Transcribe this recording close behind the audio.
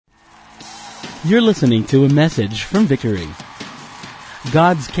You're listening to a message from Victory.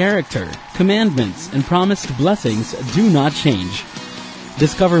 God's character, commandments, and promised blessings do not change.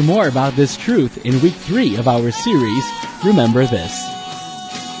 Discover more about this truth in week 3 of our series, Remember This.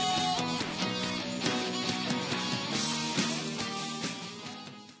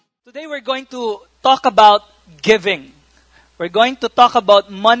 Today we're going to talk about giving. We're going to talk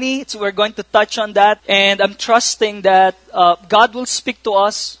about money, so we're going to touch on that. And I'm trusting that God will speak to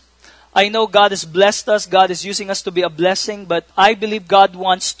us. I know God has blessed us. God is using us to be a blessing. But I believe God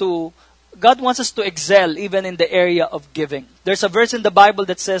wants us to excel even in the area of giving. There's a verse in the Bible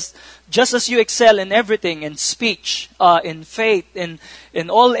that says, just as you excel in everything, in speech, in faith, in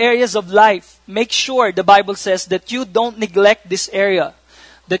all areas of life, make sure, the Bible says, that you don't neglect this area.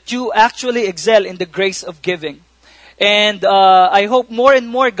 That you actually excel in the grace of giving. And I hope more and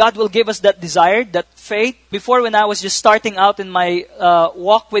more God will give us that desire, that faith. Before, when I was just starting out in my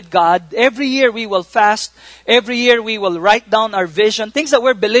walk with God, every year we will fast. Every year we will write down our vision, things that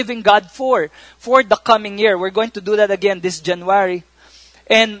we're believing God for the coming year. We're going to do that again this January.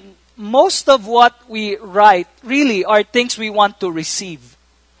 And most of what we write really are things we want to receive.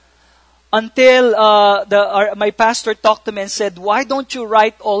 Until my pastor talked to me and said, why don't you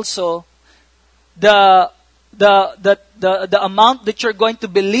write also the amount that you're going to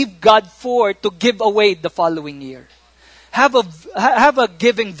believe God for to give away the following year. Have a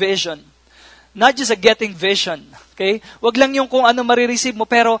giving vision. Not just a getting vision. Okay? Wag lang yung kung ano marireceive mo,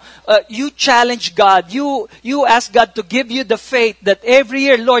 pero you challenge God. You ask God to give you the faith that every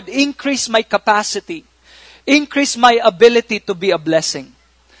year, Lord, increase my capacity. Increase my ability to be a blessing.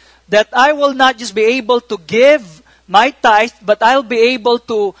 That I will not just be able to give my tithe, but I'll be able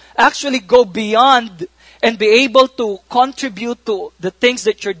to actually go beyond and be able to contribute to the things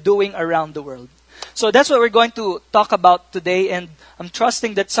that you're doing around the world. So that's what we're going to talk about today. And I'm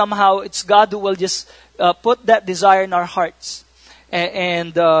trusting that somehow it's God who will just put that desire in our hearts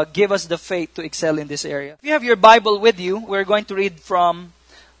and give us the faith to excel in this area. If you have your Bible with you, we're going to read from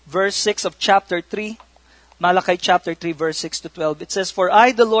verse 6 of chapter 3. Malachi chapter 3, verse 6 to 12. It says, "For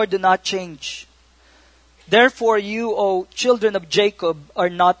I, the Lord, do not change. Therefore you, O children of Jacob, are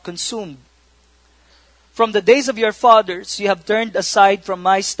not consumed. From the days of your fathers, you have turned aside from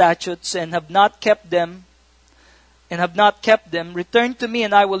my statutes and have not kept them. Return to me,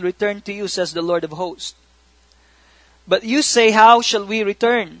 and I will return to you, says the Lord of hosts. But you say, how shall we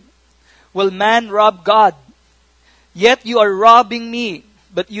return? Will man rob God? Yet you are robbing me.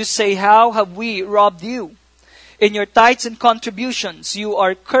 But you say, how have we robbed you? In your tithes and contributions, you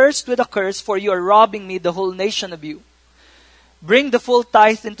are cursed with a curse, for you are robbing me, the whole nation of you. Bring the full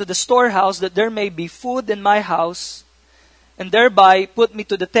tithe into the storehouse, that there may be food in my house, and thereby put me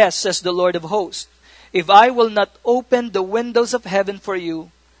to the test, says the Lord of hosts. If I will not open the windows of heaven for you,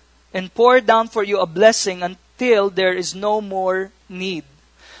 and pour down for you a blessing until there is no more need.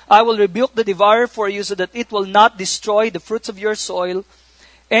 I will rebuke the devourer for you, so that it will not destroy the fruits of your soil,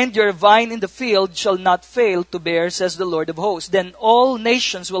 and your vine in the field shall not fail to bear, says the Lord of hosts. Then all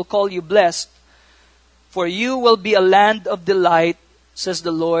nations will call you blessed, for you will be a land of delight, says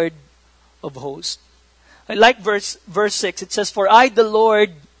the Lord of hosts." I like verse 6. It says, "For I, the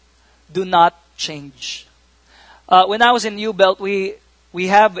Lord, do not change." When I was in U-Belt, we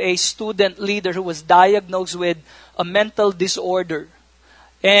have a student leader who was diagnosed with a mental disorder.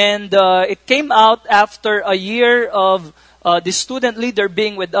 And it came out after a year of the student leader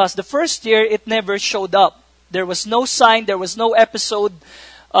being with us. The first year, it never showed up. There was no sign, there was no episode.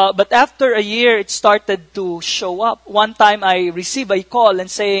 But after a year, it started to show up. One time, I received a call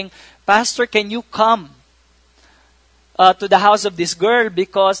and saying, "Pastor, can you come to the house of this girl?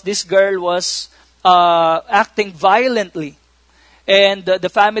 Because this girl was acting violently. And the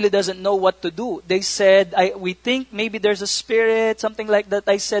family doesn't know what to do." They said, "We think maybe there's a spirit," something like that.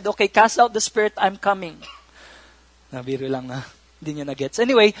 I said, "Okay, cast out the spirit, I'm coming." Nabiro lang na. Hindi niya na-gets.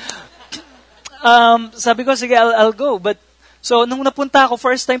 Anyway, sabi ko, sige, I'll go. But, so, nung napunta ako,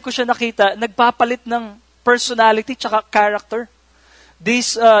 first time ko siya nakita, nagpapalit ng personality tsaka character.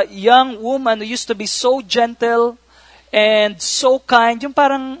 This young woman who used to be so gentle and so kind, yung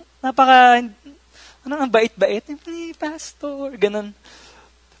parang ang bait-bait, pastor, ganun.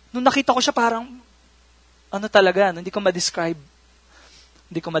 Nung nakita ko siya, parang, talaga, hindi ko ma-describe.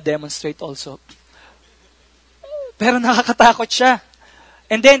 Hindi ko ma-demonstrate also. Pero nakakatakot siya.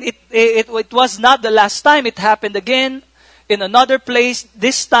 And then, it was not the last time. It happened again in another place.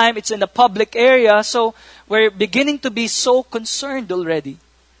 This time, it's in a public area. So, we're beginning to be so concerned already.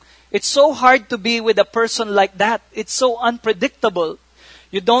 It's so hard to be with a person like that. It's so unpredictable.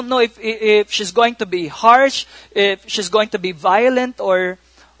 You don't know if she's going to be harsh, if she's going to be violent, or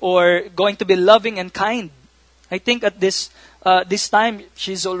or going to be loving and kind. I think at this time,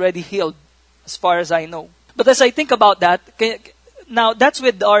 she's already healed, as far as I know. But as I think about that, now that's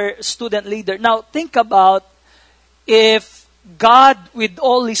with our student leader. Now think about if God, with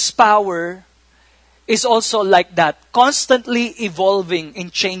all His power, is also like that, constantly evolving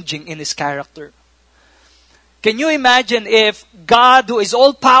and changing in His character. Can you imagine if God, who is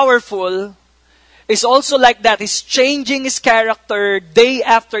all-powerful, is also like that? He's changing His character day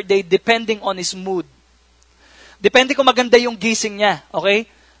after day depending on His mood. Depende kung maganda yung gising niya, okay?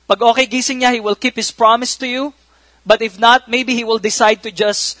 Pag okay gising niya, He will keep His promise to you. But if not, maybe He will decide to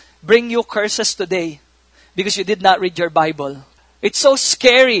just bring you curses today because you did not read your Bible. It's so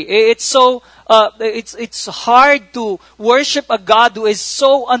scary. It's so it's hard to worship a God who is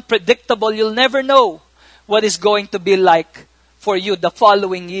so unpredictable. You'll never know what is going to be like for you the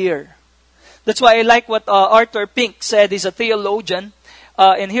following year. That's why I like what Arthur Pink said. He's a theologian.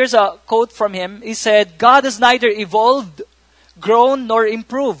 And here's a quote from him. He said, God has neither evolved, grown, nor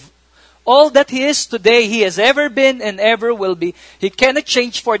improved. All that He is today, He has ever been and ever will be. He cannot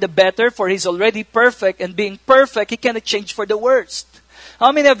change for the better, for He's already perfect. And being perfect, He cannot change for the worst.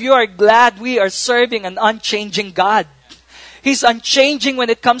 How many of you are glad we are serving an unchanging God? He's unchanging when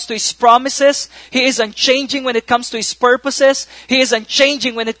it comes to His promises. He is unchanging when it comes to His purposes. He is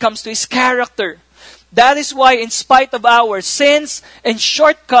unchanging when it comes to His character. That is why, in spite of our sins and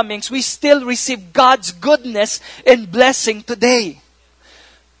shortcomings, we still receive God's goodness and blessing today.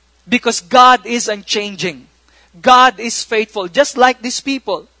 Because God is unchanging. God is faithful. Just like these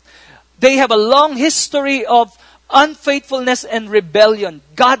people. They have a long history of unfaithfulness and rebellion.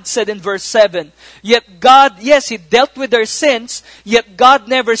 God said in verse 7, yet God, yes, He dealt with their sins, yet God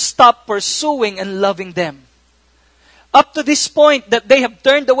never stopped pursuing and loving them. Up to this point that they have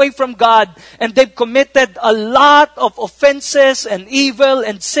turned away from God and they've committed a lot of offenses and evil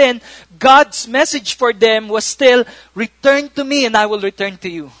and sin, God's message for them was still, return to me and I will return to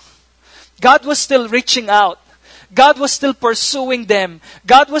you. God was still reaching out. God was still pursuing them.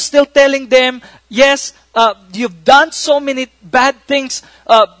 God was still telling them, yes, you've done so many bad things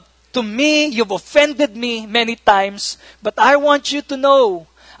to me. You've offended me many times. But I want you to know,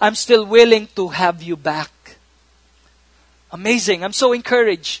 I'm still willing to have you back. Amazing. I'm so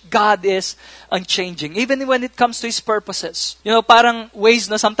encouraged. God is unchanging. Even when it comes to His purposes. You know, parang ways,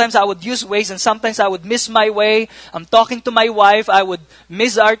 no? Sometimes I would use ways and sometimes I would miss my way. I'm talking to my wife. I would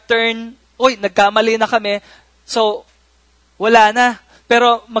miss our turn. Uy, nagkamali na kami. So, wala na.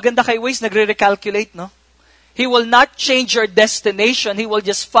 Pero maganda kay Waze, nagre-recalculate, no? He will not change your destination. He will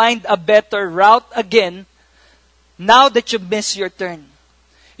just find a better route again now that you miss your turn.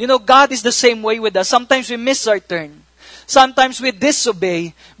 You know, God is the same way with us. Sometimes we miss our turn. Sometimes we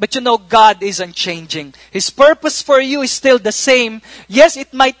disobey, but you know God is unchanging. His purpose for you is still the same. Yes,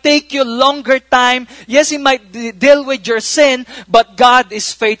 it might take you longer time. Yes, He might deal with your sin, but God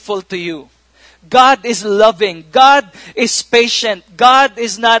is faithful to you. God is loving. God is patient. God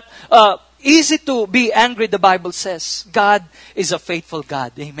is not easy to be angry, the Bible says. God is a faithful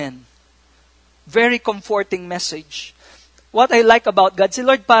God. Amen. Very comforting message. What I like about God, si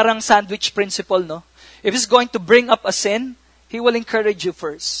Lord parang sandwich principle, no? If He's going to bring up a sin, He will encourage you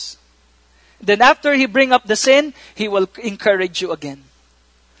first. Then after He bring up the sin, He will encourage you again.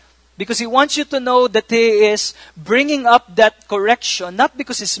 Because He wants you to know that He is bringing up that correction, not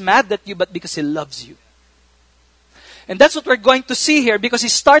because He's mad at you, but because He loves you. And that's what we're going to see here, because He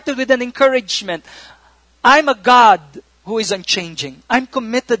started with an encouragement. I'm a God who is unchanging. I'm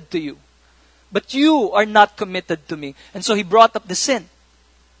committed to you. But you are not committed to me. And so He brought up the sin.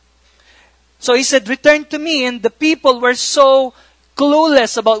 So He said, return to me. And the people were so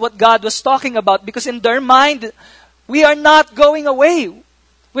clueless about what God was talking about, because in their mind, we are not going away.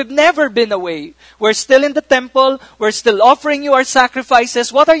 We've never been away. We're still in the temple. We're still offering you our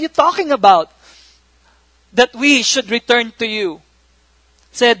sacrifices. What are you talking about? That we should return to you.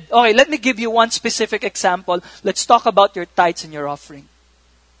 Said, okay, let me give you one specific example. Let's talk about your tithes and your offering.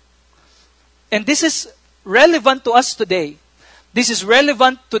 And this is relevant to us today. This is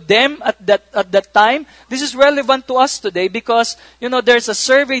relevant to them at that time. This is relevant to us today because, you know, there's a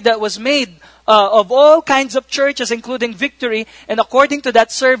survey that was made of all kinds of churches, including Victory. And according to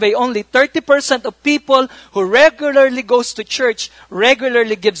that survey, only 30% of people who regularly goes to church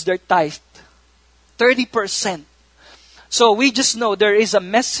regularly gives their tithe. 30%. So we just know there is a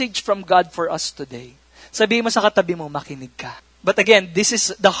message from God for us today. Sabihin mo sa katabi mo, makinig ka. But again, this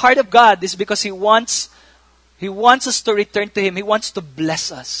is the heart of God. This is because He wants us to return to Him. He wants to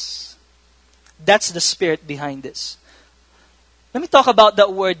bless us. That's the spirit behind this. Let me talk about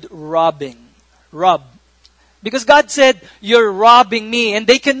that word robbing. Rob. Because God said, you're robbing me. And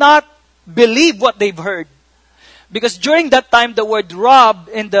they cannot believe what they've heard. Because during that time, the word rob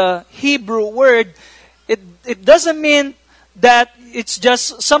in the Hebrew word, it doesn't mean that it's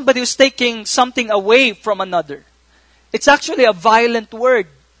just somebody who's taking something away from another. It's actually a violent word.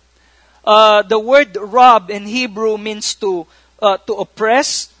 The word rob in Hebrew means to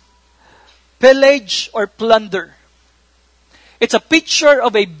oppress, pillage, or plunder. It's a picture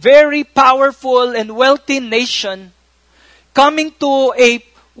of a very powerful and wealthy nation coming to a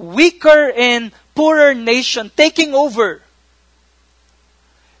weaker and poorer nation, taking over.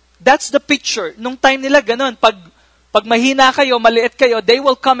 That's the picture. Nung time nila ganun, pag mahina kayo, maliit kayo, they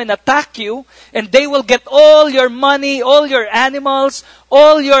will come and attack you, and they will get all your money, all your animals,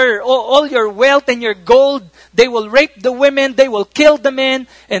 all your wealth and your gold. They will rape the women, they will kill the men,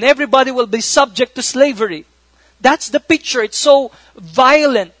 and everybody will be subject to slavery. That's the picture. It's so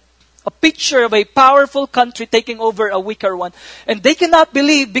violent. A picture of a powerful country taking over a weaker one. And they cannot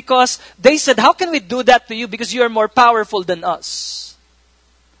believe because they said, how can we do that to you because you are more powerful than us?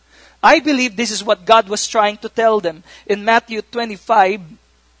 I believe this is what God was trying to tell them. In Matthew 25,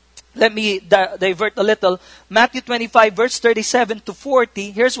 let me divert a little. Matthew 25, verse 37 to 40,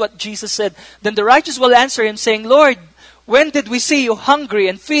 here's what Jesus said. Then the righteous will answer him, saying, Lord, when did we see you hungry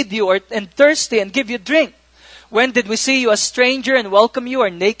and feed you, and thirsty and give you drink? When did we see you a stranger and welcome you, or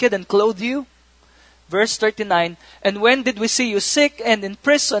naked and clothe you? Verse 39, and when did we see you sick and in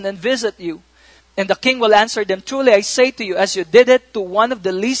prison and visit you? And the king will answer them, truly I say to you, as you did it to one of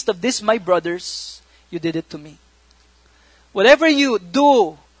the least of these my brothers, you did it to me. Whatever you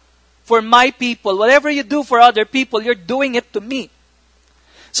do for my people, whatever you do for other people, you're doing it to me.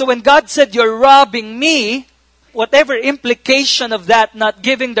 So when God said, you're robbing me, whatever implication of that, not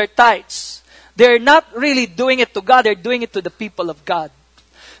giving their tithes, they're not really doing it to God, they're doing it to the people of God.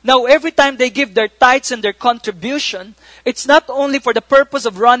 Now, every time they give their tithes and their contribution, it's not only for the purpose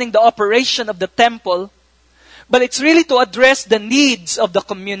of running the operation of the temple, but it's really to address the needs of the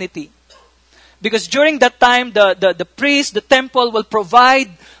community. Because during that time, the priest, the temple will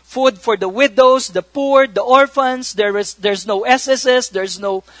provide food for the widows, the poor, the orphans. There's no SSS, there's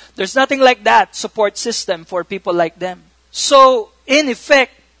nothing like that support system for people like them. So, in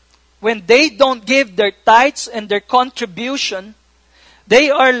effect, when they don't give their tithes and their contribution, they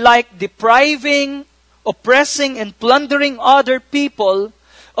are like depriving, oppressing, and plundering other people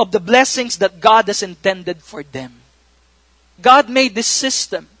of the blessings that God has intended for them. God made this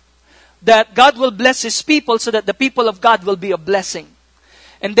system that God will bless His people so that the people of God will be a blessing.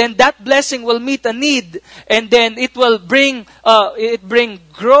 And then that blessing will meet a need, and then it will bring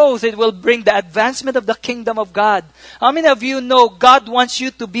growth. It will bring the advancement of the kingdom of God. How many of you know God wants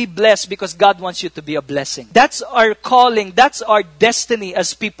you to be blessed because God wants you to be a blessing? That's our calling. That's our destiny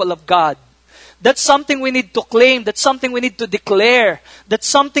as people of God. That's something we need to claim. That's something we need to declare. That's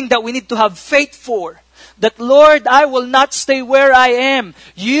something that we need to have faith for. That, Lord, I will not stay where I am.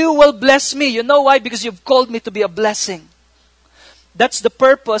 You will bless me. You know why? Because you've called me to be a blessing. That's the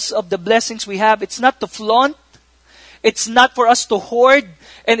purpose of the blessings we have. It's not to flaunt. It's not for us to hoard.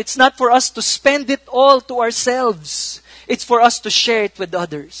 And it's not for us to spend it all to ourselves. It's for us to share it with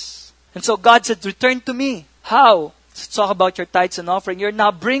others. And so God said, return to me. How? Let's talk about your tithes and offering. You're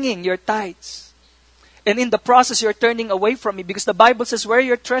now bringing your tithes. And in the process, you're turning away from me. Because the Bible says, where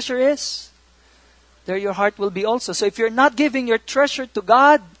your treasure is, there your heart will be also. So if you're not giving your treasure to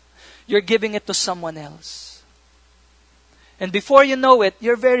God, you're giving it to someone else. And before you know it,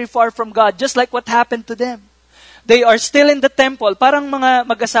 you're very far from God. Just like what happened to them. They are still in the temple. Parang mga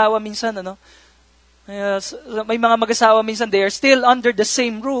mag-asawa minsan, ano? May mga mag-asawa minsan, they are still under the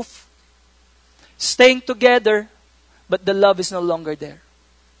same roof, staying together, but the love is no longer there.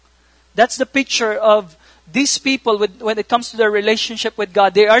 That's the picture of these people when it comes to their relationship with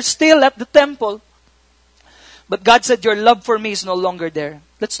God. They are still at the temple, but God said, your love for me is no longer there.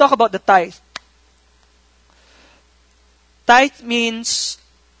 Let's talk about the tithe. Tithe means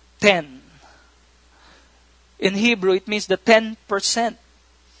 10. In Hebrew, it means the 10%.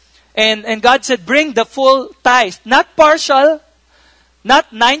 And God said, bring the full tithe. Not partial, not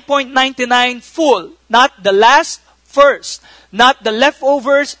 9.99 full, not the last first, not the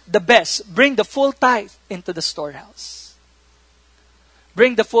leftovers, the best. Bring the full tithe into the storehouse.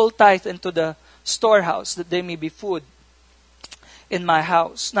 Bring the full tithe into the storehouse that there may be food in my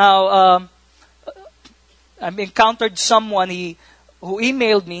house. Now, I've encountered someone who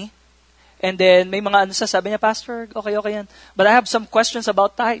emailed me, and then may mga ano sabi niya, Pastor, okay yan. But I have some questions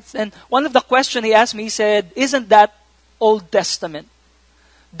about tithes. And one of the questions he asked me, he said, isn't that Old Testament?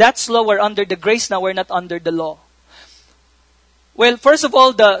 That's law, we're under the grace now, we're not under the law. Well, first of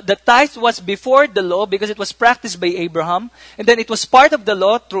all, the tithe was before the law because it was practiced by Abraham. And then it was part of the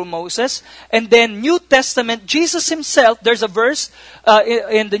law through Moses. And then New Testament, Jesus himself, there's a verse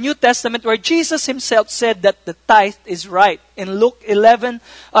in the New Testament where Jesus himself said that the tithe is right. In Luke 11,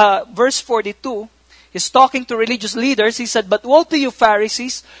 verse 42, he's talking to religious leaders. He said, "But woe to you,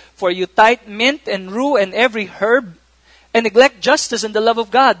 Pharisees, for you tithe mint and rue and every herb, and neglect justice and the love of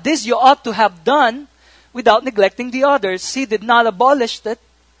God. This you ought to have done without neglecting the others." He did not abolish it.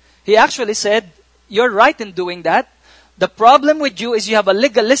 He actually said, you're right in doing that. The problem with you is you have a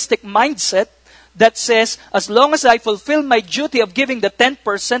legalistic mindset that says, as long as I fulfill my duty of giving the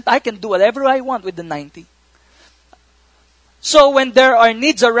 10%, I can do whatever I want with the 90%. So when there are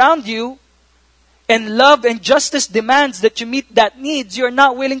needs around you, and love and justice demands that you meet that needs, you're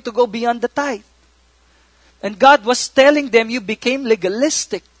not willing to go beyond the tithe. And God was telling them, you became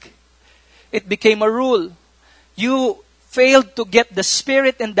legalistic. It became a rule. You failed to get the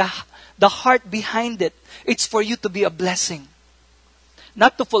spirit and the heart behind it. It's for you to be a blessing,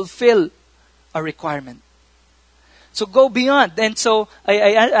 not to fulfill a requirement. So go beyond. And so I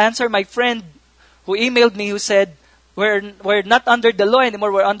answered my friend who emailed me who said, we're not under the law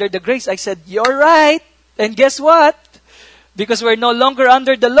anymore, we're under the grace. I said, you're right. And guess what? Because we're no longer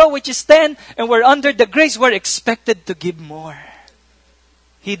under the law, which is 10, and we're under the grace, we're expected to give more.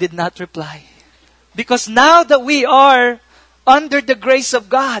 He did not reply. Because now that we are under the grace of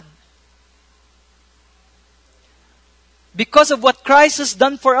God, because of what Christ has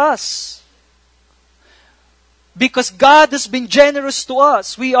done for us, because God has been generous to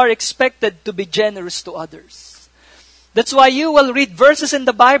us, we are expected to be generous to others. That's why you will read verses in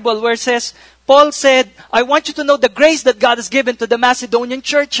the Bible where it says, Paul said, I want you to know the grace that God has given to the Macedonian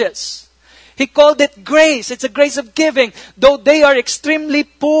churches. He called it grace. It's a grace of giving, though they are extremely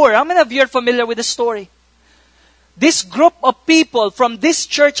poor. How many of you are familiar with the story? This group of people from this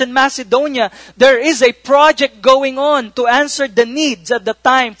church in Macedonia, there is a project going on to answer the needs at the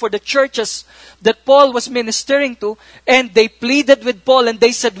time for the churches that Paul was ministering to. And they pleaded with Paul and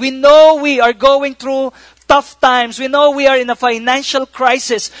they said, we know we are going through tough times. We know we are in a financial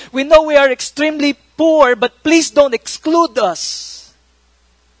crisis. We know we are extremely poor, but please don't exclude us.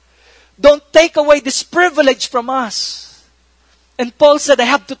 Don't take away this privilege from us. And Paul said, I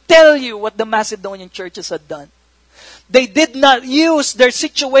have to tell you what the Macedonian churches had done. They did not use their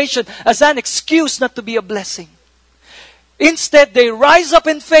situation as an excuse not to be a blessing. Instead, they rise up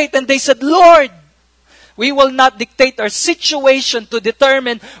in faith and they said, Lord, we will not dictate our situation to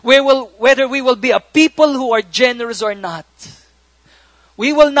determine whether we will be a people who are generous or not.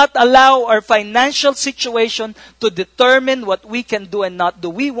 We will not allow our financial situation to determine what we can do and not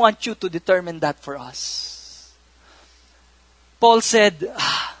do. We want you to determine that for us. Paul said,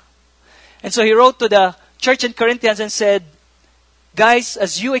 and so he wrote to the church in Corinthians and said, guys,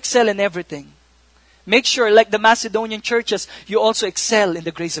 as you excel in everything, make sure, like the Macedonian churches, you also excel in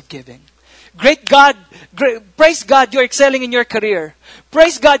the grace of giving. Praise God, you're excelling in your career.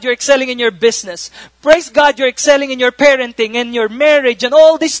 Praise God, you're excelling in your business. Praise God, you're excelling in your parenting and your marriage and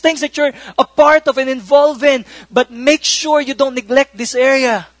all these things that you're a part of and involved in. But make sure you don't neglect this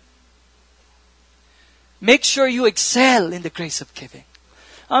area. Make sure you excel in the grace of giving.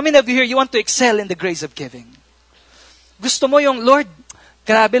 How many of you here, you want to excel in the grace of giving? Gusto mo yung, Lord,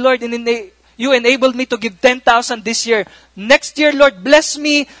 grabe Lord, you enabled me to give 10,000 this year. Next year, Lord, bless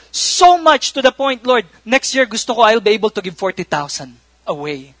me so much to the point, Lord, next year gusto ko I'll be able to give 40,000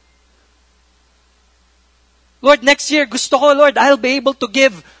 away. Lord, next year gusto ko, Lord, I'll be able to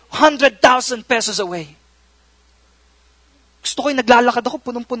give 100,000 pesos away. Gusto ko yung naglalakad ako,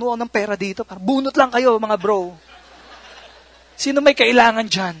 punong-puno ako ng pera dito. Bunot lang kayo, mga bro. Sino may kailangan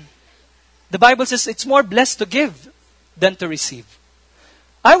dyan? The Bible says it's more blessed to give than to receive.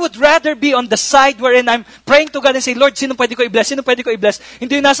 I would rather be on the side wherein I'm praying to God and say, Lord, sino pwede ko i-bless? Sino pwede ko i-bless?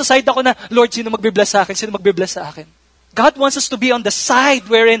 Hindi yung nasa side ako na, Lord, sino magbe-bless sa akin? Sino magbe-bless sa akin? God wants us to be on the side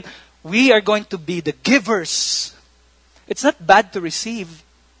wherein we are going to be the givers. It's not bad to receive,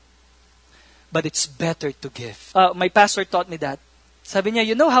 but it's better to give. My pastor taught me that. Sabi niya,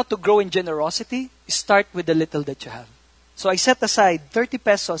 you know how to grow in generosity? Start with the little that you have. So I set aside 30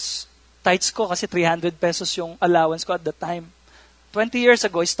 pesos. Tithes ko kasi 300 pesos yung allowance ko at the time. 20 years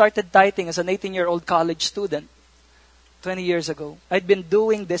ago, I started tithing as an 18-year-old college student. 20 years ago. I'd been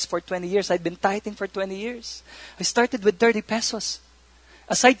doing this for 20 years. I'd been tithing for 20 years. I started with 30 pesos.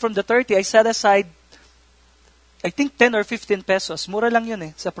 Aside from the 30, I set aside, I think 10 or 15 pesos. Mura lang yun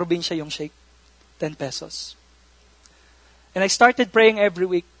eh. Sa probinsya yung shake. 10 pesos. And I started praying every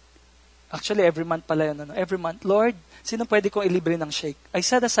week. Actually, every month pala yun. Every month, Lord, sino pwede kong ilibre ng shake? I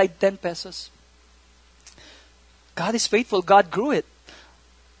set aside 10 pesos. God is faithful. God grew it.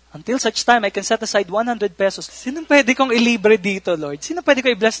 Until such time, I can set aside 100 pesos. Sino pwede kong ilibre dito, Lord? Sino pwede ko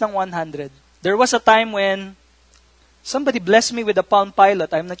i-bless ng 100? There was a time when somebody blessed me with a Palm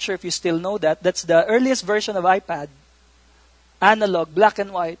Pilot. I'm not sure if you still know that. That's the earliest version of iPad. Analog, black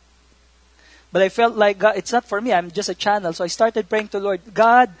and white. But I felt like, God, it's not for me. I'm just a channel. So I started praying to Lord,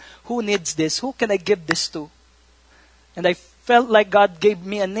 God, who needs this? Who can I give this to? And I felt like God gave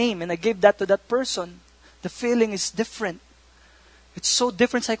me a name and I gave that to that person. The feeling is different. It's so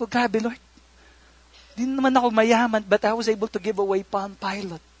different. So I go, grabe, Lord. Di naman ako mayaman, but I was able to give away Palm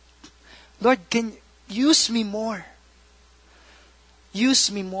Pilot. Lord, can use me more.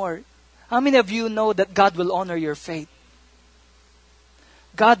 Use me more. How many of you know that God will honor your faith?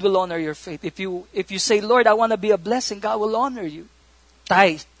 God will honor your faith. If you say, Lord, I want to be a blessing, God will honor you.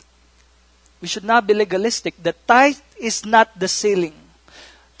 Tithe. We should not be legalistic. The tithe is not the ceiling.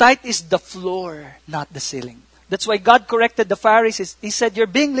 Tithe is the floor, not the ceiling. That's why God corrected the Pharisees. He said, you're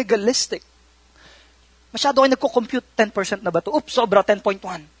being legalistic. Masyado kayo nagko-compute 10% na ba ito? Oops, sobra 10.1.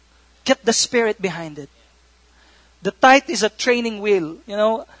 Get the spirit behind it. The tithe is a training wheel. You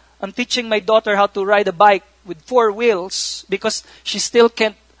know, I'm teaching my daughter how to ride a bike with 4 wheels because she still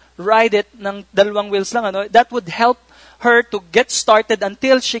can't ride it ng 2 wheels lang. Ano? That would help her to get started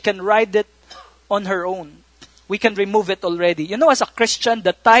until she can ride it on her own. We can remove it already. You know, as a Christian,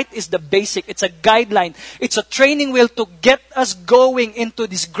 the tithe is the basic. It's a guideline. It's a training wheel to get us going into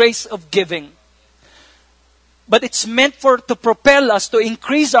this grace of giving. But it's meant to propel us, to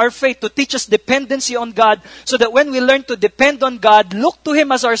increase our faith, to teach us dependency on God, so that when we learn to depend on God, look to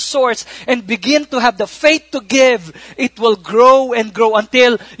Him as our source, and begin to have the faith to give, it will grow and grow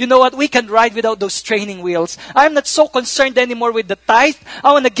until, you know what, we can ride without those training wheels. I'm not so concerned anymore with the tithe.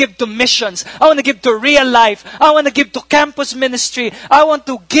 I want to give to missions. I want to give to real life. I want to give to campus ministry. I want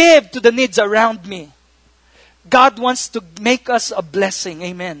to give to the needs around me. God wants to make us a blessing.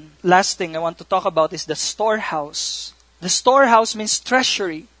 Amen. Last thing I want to talk about is the storehouse. The storehouse means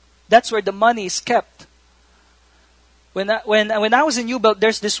treasury. That's where the money is kept. When I was in U-Belt,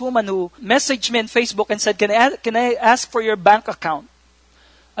 there's this woman who messaged me on Facebook and said, can I ask for your bank account?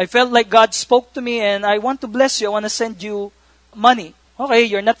 I felt like God spoke to me and I want to bless you. I want to send you money. Okay,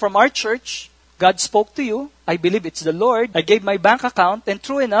 you're not from our church. God spoke to you. I believe it's the Lord. I gave my bank account, and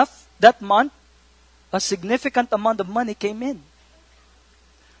true enough, that month, a significant amount of money came in.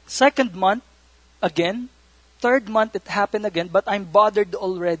 Second month, again. Third month, it happened again. But I'm bothered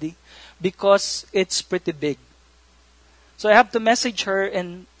already because it's pretty big. So I have to message her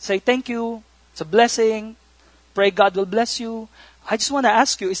and say, thank you. It's a blessing. Pray God will bless you. I just want to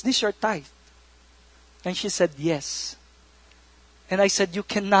ask you, is this your tithe? And she said, yes. And I said, you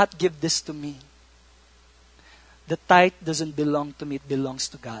cannot give this to me. The tithe doesn't belong to me. It belongs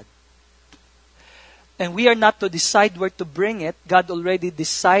to God. And we are not to decide where to bring it. God already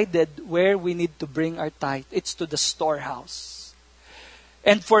decided where we need to bring our tithe. It's to the storehouse.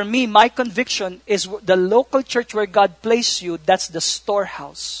 And for me, my conviction is the local church where God placed you, that's the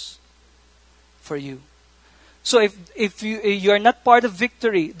storehouse for you. So if you're not part of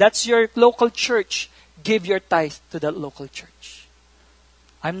Victory, that's your local church, give your tithe to that local church.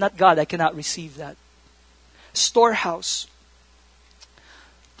 I'm not God. I cannot receive that. Storehouse.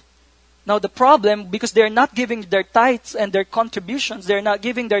 Now the problem, because they're not giving their tithes and their contributions, they're not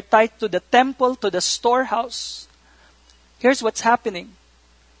giving their tithe to the temple, to the storehouse. Here's what's happening.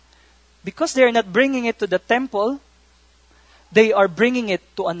 Because they're not bringing it to the temple, they are bringing it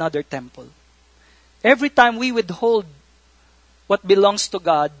to another temple. Every time we withhold what belongs to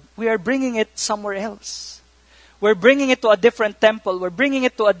God, we are bringing it somewhere else. We're bringing it to a different temple. We're bringing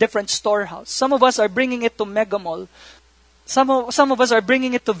it to a different storehouse. Some of us are bringing it to Mega Mall. Some of us are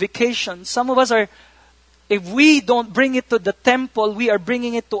bringing it to vacation. Some of us are, if we don't bring it to the temple, we are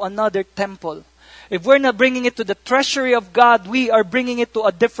bringing it to another temple. If we're not bringing it to the treasury of God, we are bringing it to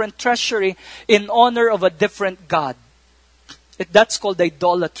a different treasury in honor of a different God. That's called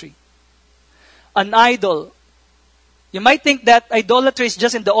idolatry. An idol. You might think that idolatry is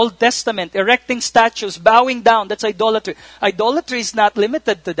just in the Old Testament, erecting statues, bowing down, that's idolatry. Idolatry is not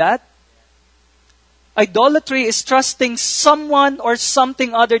limited to that. Idolatry is trusting someone or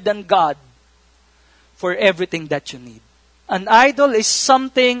something other than God for everything that you need. An idol is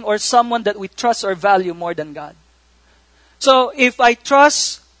something or someone that we trust or value more than God. So if I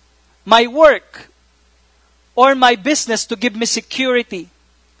trust my work or my business to give me security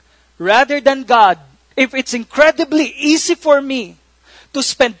rather than God, if it's incredibly easy for me to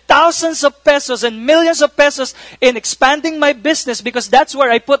spend thousands of pesos and millions of pesos in expanding my business because that's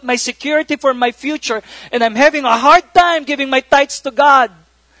where I put my security for my future, and I'm having a hard time giving my tithes to God,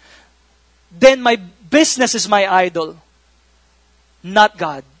 then my business is my idol, not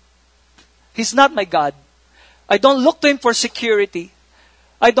God. He's not my God. I don't look to Him for security.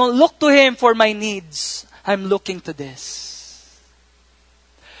 I don't look to Him for my needs. I'm looking to this.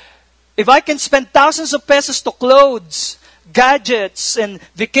 If I can spend thousands of pesos to clothes, gadgets, and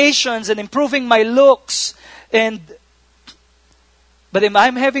vacations, and improving my looks, but if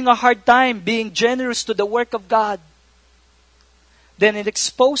I'm having a hard time being generous to the work of God, then in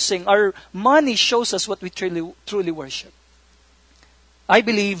exposing, our money shows us what we truly worship. I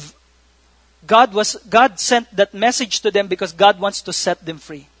believe God sent that message to them because God wants to set them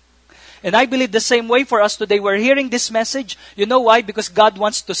free. And I believe the same way for us today. We're hearing this message. You know why? Because God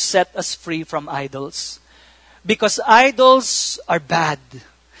wants to set us free from idols. Because idols are bad.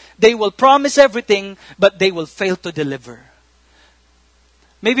 They will promise everything, but they will fail to deliver.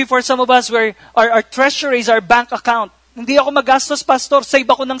 Maybe for some of us, where our treasury is our bank account. Hindi ako magastos, pastor. Save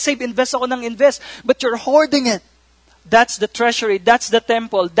ako ng save, invest ako ng invest. But you're hoarding it. That's the treasury. That's the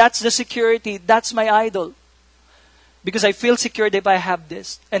temple. That's the security. That's my idol. Because I feel secured if I have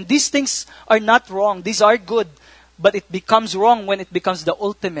this. And these things are not wrong. These are good. But it becomes wrong when it becomes the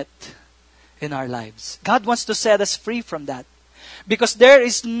ultimate in our lives. God wants to set us free from that. Because there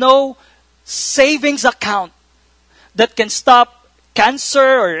is no savings account that can stop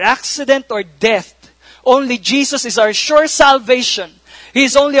cancer or accident or death. Only Jesus is our sure salvation. He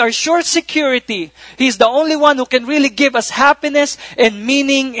is only our sure security. He is the only one who can really give us happiness and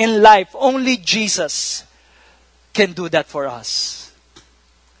meaning in life. Only Jesus can do that for us.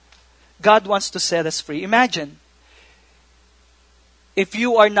 God wants to set us free. Imagine, if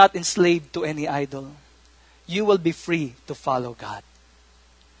you are not enslaved to any idol, you will be free to follow God.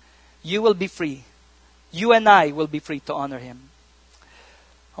 You will be free. You and I will be free to honor Him.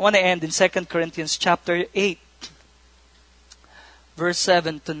 I want to end in 2 Corinthians chapter 8, verse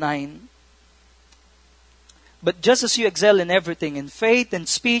 7 to 9. But just as you excel in everything, in faith and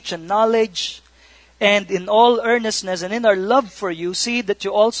speech and knowledge, and in all earnestness and in our love for you, see that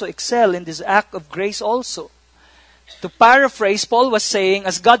you also excel in this act of grace also. To paraphrase, Paul was saying,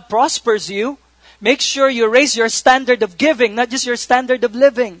 as God prospers you, make sure you raise your standard of giving, not just your standard of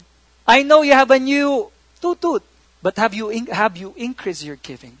living. I know you have a new tutut, but have you increased your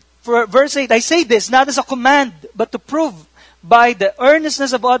giving? For verse 8, I say this not as a command, but to prove by the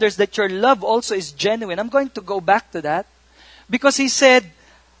earnestness of others that your love also is genuine. I'm going to go back to that. Because he said,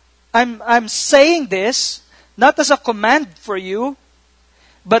 I'm saying this not as a command for you,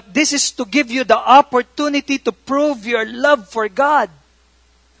 but this is to give you the opportunity to prove your love for God.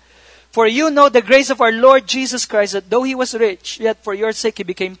 For you know the grace of our Lord Jesus Christ, that though He was rich, yet for your sake He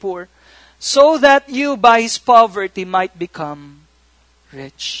became poor, so that you by His poverty might become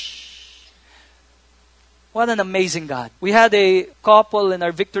rich. What an amazing God. We had a couple in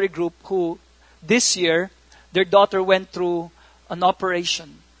our victory group who this year, their daughter went through an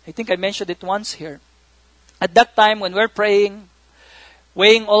operation. I think I mentioned it once here. At that time when we're praying,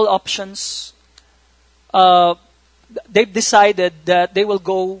 weighing all options, they've decided that they will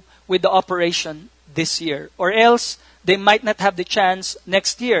go with the operation this year. Or else, they might not have the chance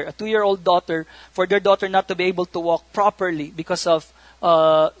next year, a 2-year-old daughter, for their daughter not to be able to walk properly because of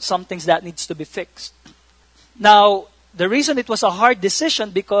some things that needs to be fixed. Now, the reason it was a hard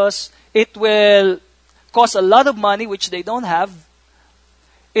decision because it will cost a lot of money, which they don't have.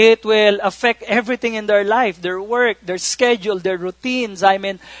 It will affect everything in their life, their work, their schedule, their routines. I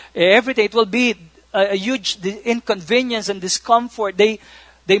mean, everything. It will be a huge inconvenience and discomfort. They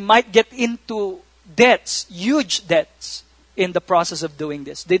might get into debts, huge debts, in the process of doing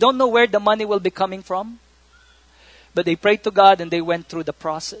this. They don't know where the money will be coming from. But they prayed to God and they went through the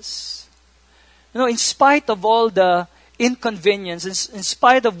process. You know, in spite of all the inconvenience, in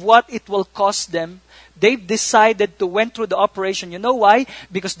spite of what it will cost them, they've decided to went through the operation. You know why?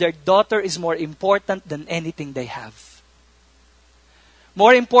 Because their daughter is more important than anything they have.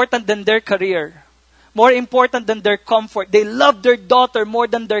 More important than their career. More important than their comfort. They love their daughter more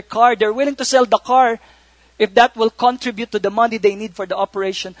than their car. They're willing to sell the car if that will contribute to the money they need for the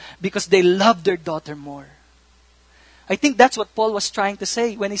operation because they love their daughter more. I think that's what Paul was trying to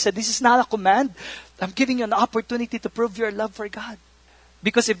say when he said, this is not a command. I'm giving you an opportunity to prove your love for God.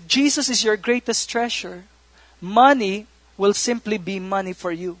 Because if Jesus is your greatest treasure, money will simply be money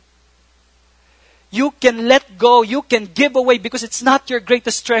for you. You can let go, you can give away because it's not your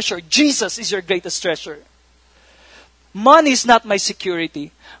greatest treasure. Jesus is your greatest treasure. Money is not my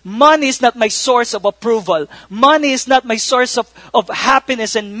security. Money is not my source of approval. Money is not my source of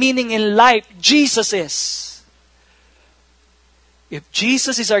happiness and meaning in life. Jesus is. If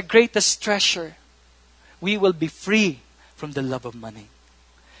Jesus is our greatest treasure, we will be free from the love of money.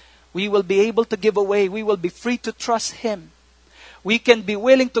 We will be able to give away. We will be free to trust Him. We can be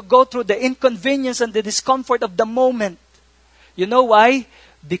willing to go through the inconvenience and the discomfort of the moment. You know why?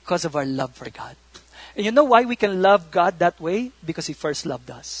 Because of our love for God. And you know why we can love God that way? Because He first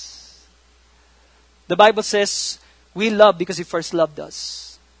loved us. The Bible says we love because He first loved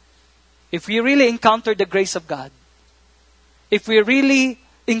us. If we really encounter the grace of God, if we really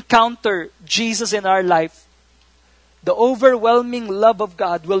encounter Jesus in our life, the overwhelming love of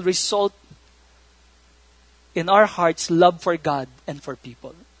God will result in our hearts love for God and for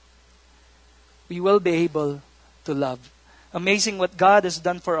people. We will be able to love. Amazing what God has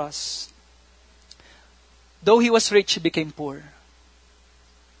done for us. Though He was rich, He became poor.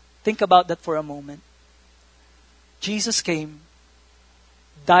 Think about that for a moment. Jesus came,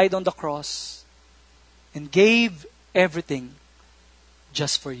 died on the cross, and gave everything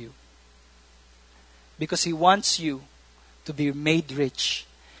just for you. Because He wants you to be made rich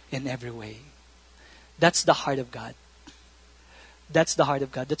in every way. That's the heart of God. That's the heart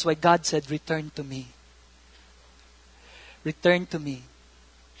of God. That's why God said, return to me. Return to me,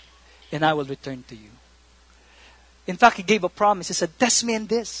 and I will return to you. In fact, He gave a promise. He said, test me in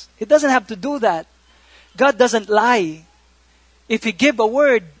this. He doesn't have to do that. God doesn't lie. If He gave a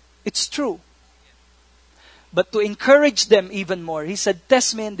word, it's true. But to encourage them even more, He said,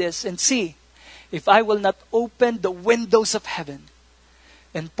 test me in this and see if I will not open the windows of heaven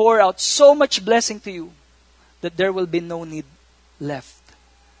and pour out so much blessing to you that there will be no need left.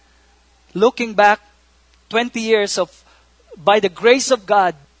 Looking back, 20 years of, by the grace of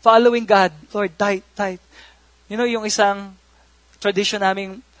God, following God, Lord, tithe. You know yung isang tradition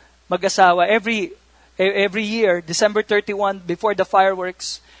naming mag-asawa, every year, December 31, before the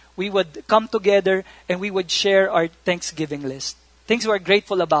fireworks, we would come together and we would share our Thanksgiving list. Things we're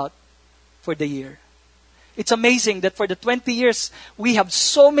grateful about for the year. It's amazing that for the 20 years, we have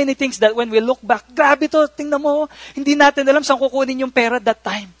so many things that when we look back, grabe to, tingnan mo, hindi natin alam saan kukunin yung pera that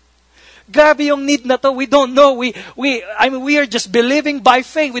time. Grabe yung need na to, we don't know. We are just believing by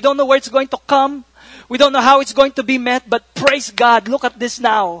faith. We don't know where it's going to come. We don't know how it's going to be met, but praise God, look at this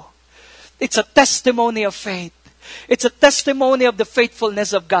now. It's a testimony of faith. It's a testimony of the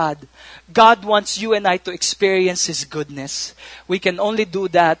faithfulness of God. God wants you and I to experience His goodness. We can only do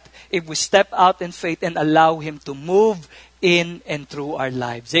that if we step out in faith and allow Him to move in and through our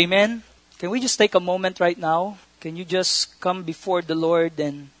lives. Amen? Can we just take a moment right now? Can you just come before the Lord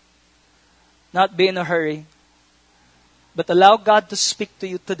and not be in a hurry, but allow God to speak to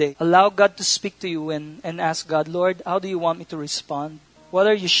you today. Allow God to speak to you and ask God, Lord, how do you want me to respond? What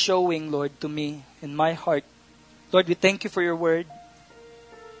are you showing, Lord, to me in my heart? Lord, we thank you for your word.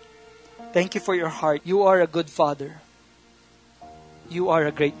 Thank you for your heart. You are a good Father. You are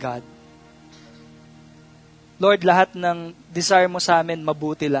a great God. Lord, lahat ng desire mo sa amin,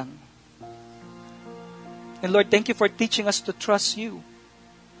 mabuti lang. And Lord, thank you for teaching us to trust you,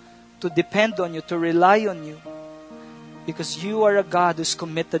 to depend on you, to rely on you, because you are a God who's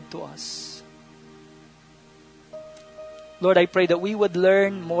committed to us. Lord, I pray that we would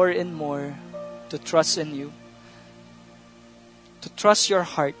learn more and more to trust in you, to trust your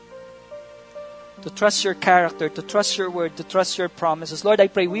heart, to trust your character, to trust your word, to trust your promises. Lord, I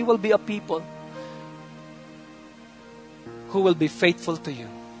pray we will be a people who will be faithful to you.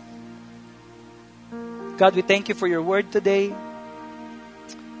 God, we thank you for your word today.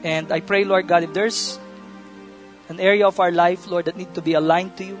 And I pray, Lord God, if there's an area of our life, Lord, that need to be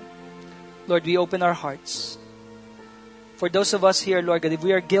aligned to you, Lord, we open our hearts. For those of us here, Lord God, if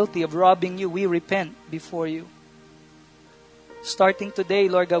we are guilty of robbing you, we repent before you. Starting today,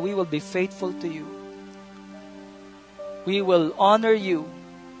 Lord God, we will be faithful to you. We will honor you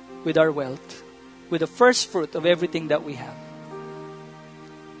with our wealth, with the first fruit of everything that we have.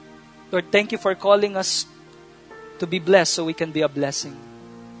 Lord, thank you for calling us to be blessed so we can be a blessing.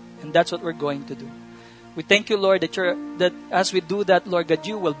 And that's what we're going to do. We thank you, Lord, that as we do that, Lord God,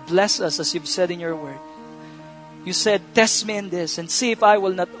 you will bless us as you've said in your word. You said, test me in this and see if I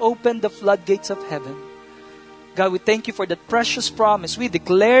will not open the floodgates of heaven. God, we thank you for that precious promise. We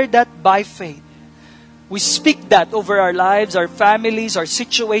declare that by faith. We speak that over our lives, our families, our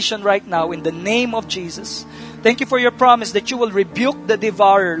situation right now in the name of Jesus. Thank you for your promise that you will rebuke the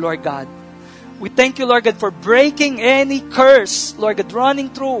devourer, Lord God. We thank you, Lord God, for breaking any curse, Lord God, running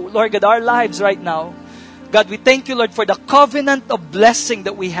through, Lord God, our lives right now. God, we thank you, Lord, for the covenant of blessing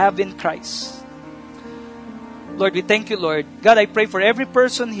that we have in Christ. Lord, we thank you, Lord. God, I pray for every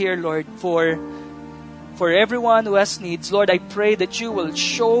person here, Lord, for everyone who has needs. Lord, I pray that you will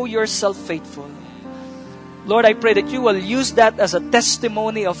show yourself faithful. Lord, I pray that you will use that as a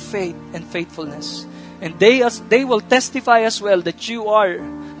testimony of faith and faithfulness. And they will testify as well that you are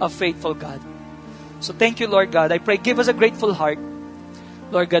a faithful God. So thank you, Lord God. I pray, give us a grateful heart,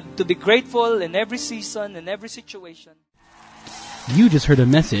 Lord God, to be grateful in every season, in every situation. You just heard a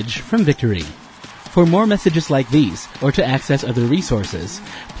message from Victory. For more messages like these, or to access other resources,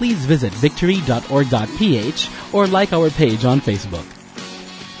 please visit victory.org.ph or like our page on Facebook.